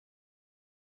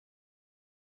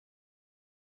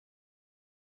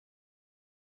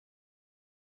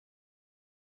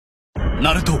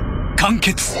ナルト完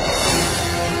結。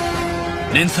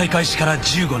連載開始から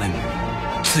15年、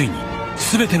ついに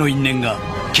全ての因縁が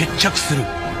決着する。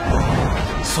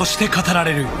そして語ら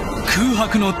れる空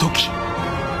白の時、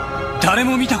誰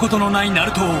も見たことのないナ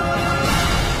ルトを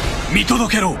見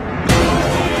届けろ。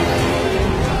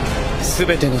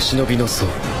全ての忍びの僧、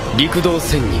陸道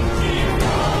仙人。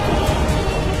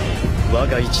我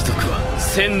が一族は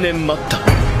1000年待った。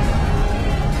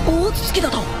大月だ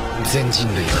と。全人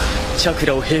類はチャク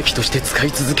ラを兵器として使い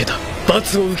続けた。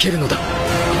罰を受けるのだ。こ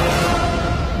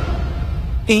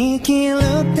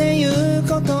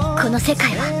の世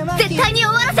界は絶対に終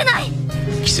わらせない。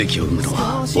奇跡を生むの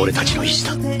は俺たちの意志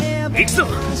だ。行くぞ。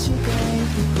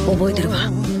覚えてるか、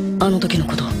あの時の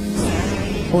こと。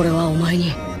俺はお前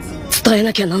に伝え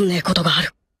なきゃなんねえことがあ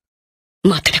る。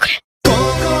待っててくれ。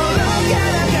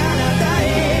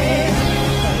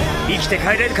生きて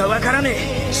帰れるかわからね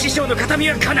え。師匠の形見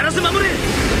は必ず守れ。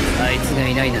あいつが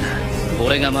いないなら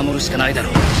俺が守るしかないだろ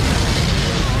う。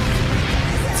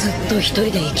ずっと一人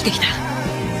で生きてきた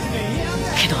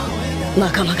けど、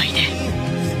仲間がいて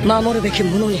守るべき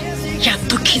ものにやっ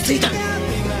と気づいた。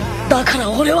だから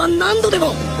俺は何度で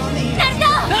も。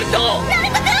ナルト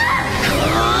君。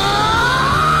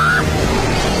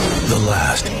The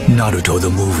last Naruto the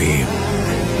movie.